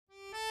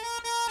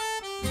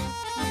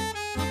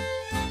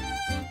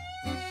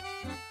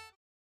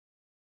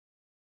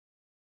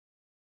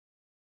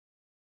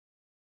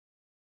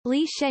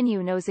Li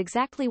Shenyu knows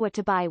exactly what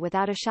to buy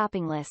without a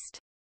shopping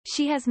list.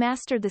 She has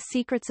mastered the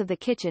secrets of the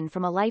kitchen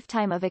from a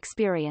lifetime of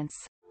experience.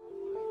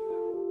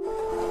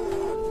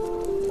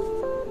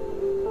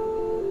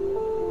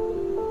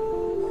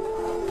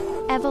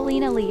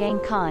 Evelyna Liang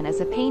Kan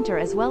is a painter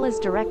as well as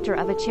director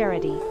of a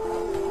charity.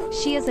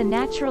 She is a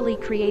naturally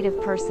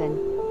creative person.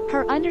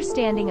 Her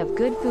understanding of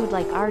good food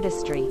like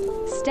artistry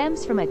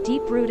stems from a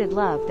deep-rooted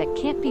love that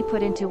can't be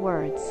put into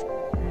words.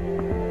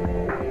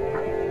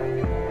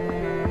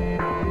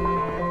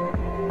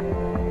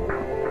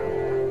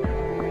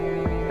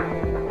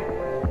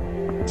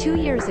 Two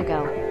years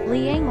ago,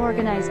 Liang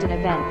organized an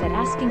event that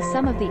asking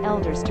some of the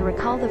elders to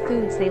recall the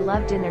foods they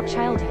loved in their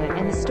childhood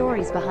and the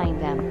stories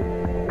behind them.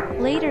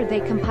 Later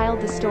they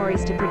compiled the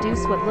stories to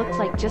produce what looked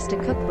like just a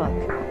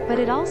cookbook, but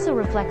it also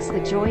reflects the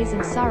joys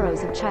and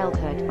sorrows of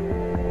childhood.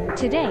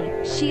 Today,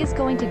 she is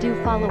going to do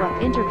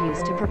follow-up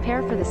interviews to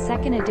prepare for the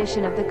second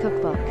edition of the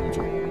cookbook.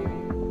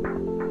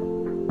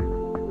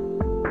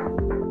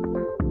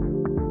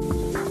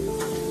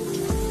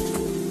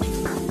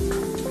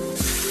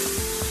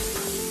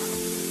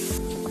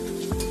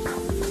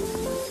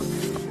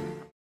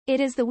 It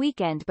is the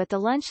weekend, but the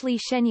lunch Li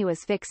Shenyu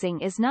is fixing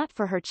is not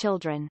for her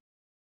children.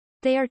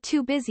 They are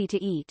too busy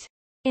to eat.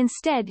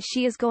 Instead,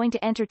 she is going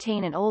to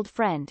entertain an old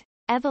friend,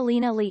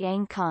 Evelyna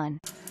Liang Kan.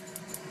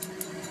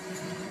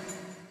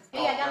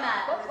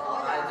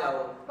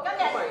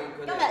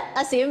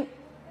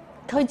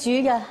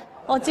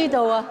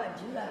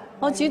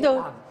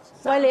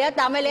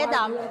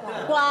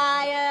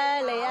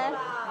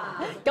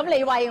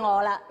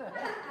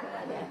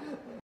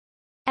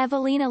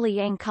 Evelyna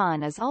Liang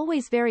Kan is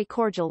always very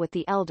cordial with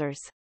the elders,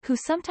 who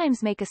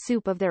sometimes make a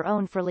soup of their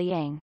own for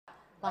Liang.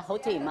 哇，好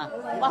甜啊！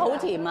哇，好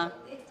甜啊！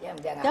點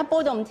解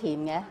煲到咁甜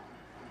嘅？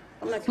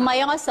唔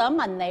係啊，我想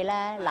問你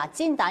咧，嗱，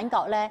煎蛋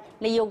角咧，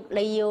你要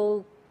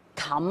冚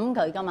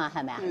佢噶嘛，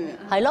係咪啊？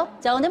係咯，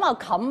就點解我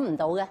冚唔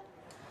到嘅？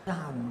啱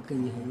記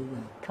起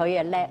㗎。佢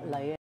啊叻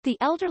女啊！ The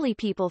elderly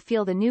people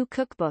feel the new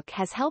cookbook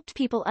has helped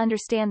people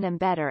understand them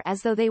better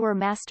as though they were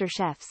master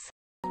chefs.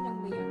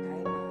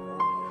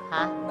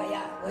 嚇？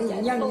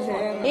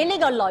咦，呢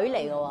個女嚟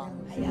嘅喎。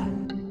係啊。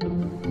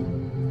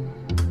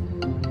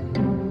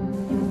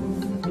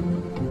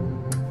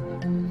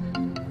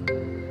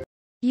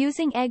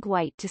 Using egg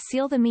white to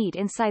seal the meat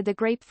inside the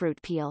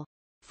grapefruit peel.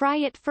 Fry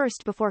it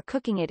first before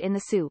cooking it in the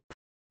soup.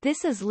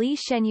 This is Li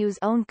Shenyu's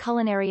own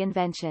culinary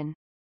invention.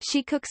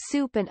 She cooks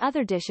soup and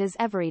other dishes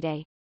every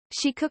day.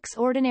 She cooks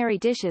ordinary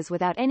dishes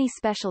without any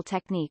special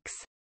techniques.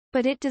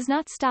 But it does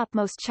not stop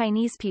most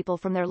Chinese people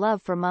from their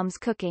love for mom's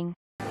cooking.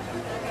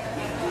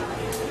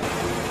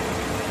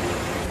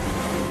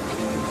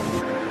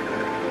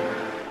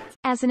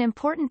 As an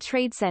important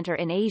trade center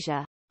in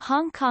Asia,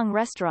 Hong Kong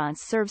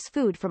restaurants serves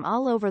food from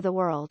all over the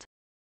world.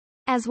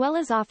 As well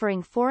as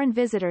offering foreign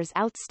visitors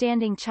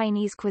outstanding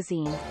Chinese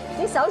cuisine.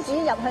 啲手指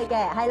入去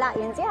嘅，係啦，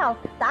然之後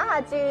打下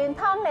轉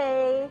湯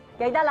你，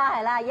記得啦，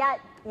係啦，1、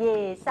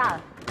2、3，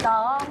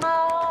當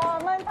我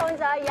們同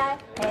在一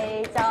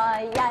起，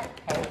在一起，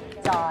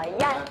在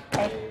一起，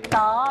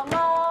當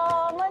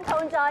我們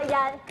同在一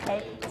起，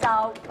就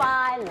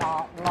快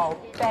樂無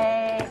比。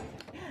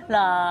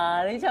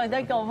嗱，你唱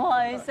得咁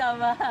開心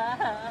啊！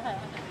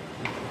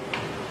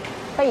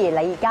不如你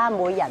而家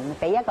每人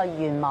俾一個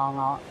願望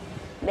我，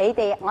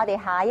我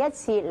哋下一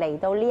次嚟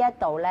到呢一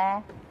度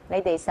咧，你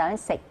哋想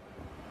食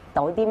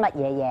到啲乜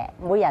嘢嘢？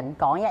每人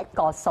講一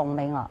個餸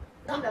俾我。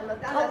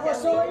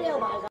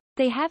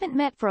They haven't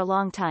met for a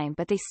long time,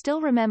 but they still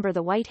remember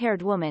the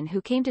white-haired woman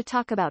who came to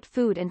talk about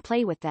food and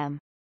play with them.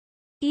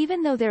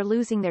 Even though they're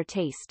losing their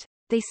taste,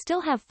 they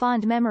still have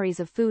fond memories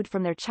of food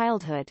from their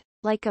childhood,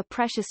 like a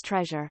precious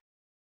treasure.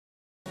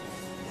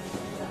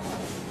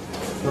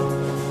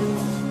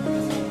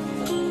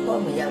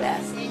 沒有咧？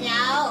有，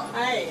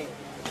係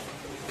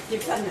認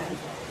真啊！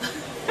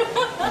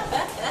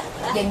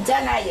認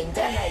真啊！認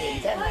真啊！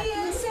認真啊！我要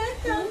想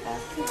到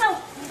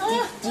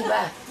接啊！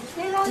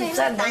接真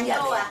等日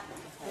啊！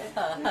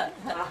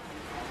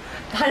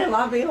打電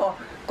話俾我，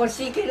個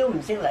司機都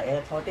唔識嚟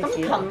啊！坐的士。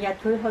咁琴日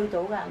佢去到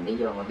㗎？你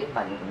讓我哋問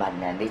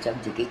啊！你想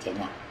自己整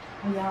啊？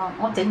係啊，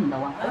我整唔到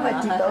啊！咁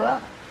咪接到咯。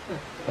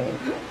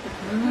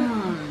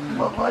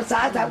我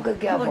耍手佢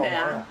叫我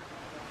忙。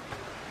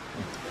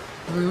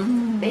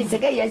 你食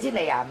嘅嘢先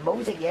嚟啊，唔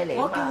好食嘢嚟啊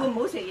嘛。我叫佢唔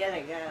好食嘢嚟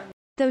嘅。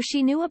Though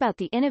she knew about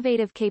the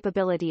innovative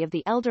capability of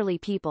the elderly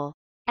people,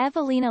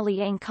 Evelyna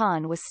Liang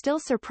Kan was still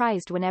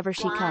surprised whenever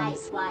she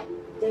comes.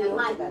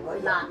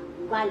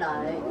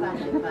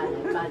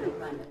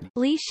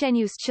 Li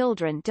Shenyu's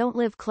children don't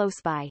live close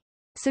by,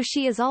 so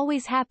she is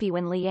always happy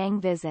when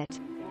Liang visit.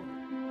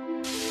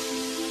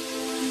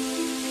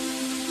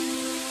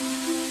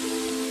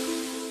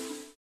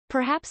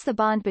 Perhaps the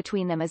bond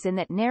between them is in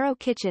that narrow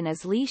kitchen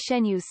is Li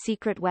Shenyu's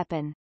secret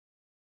weapon.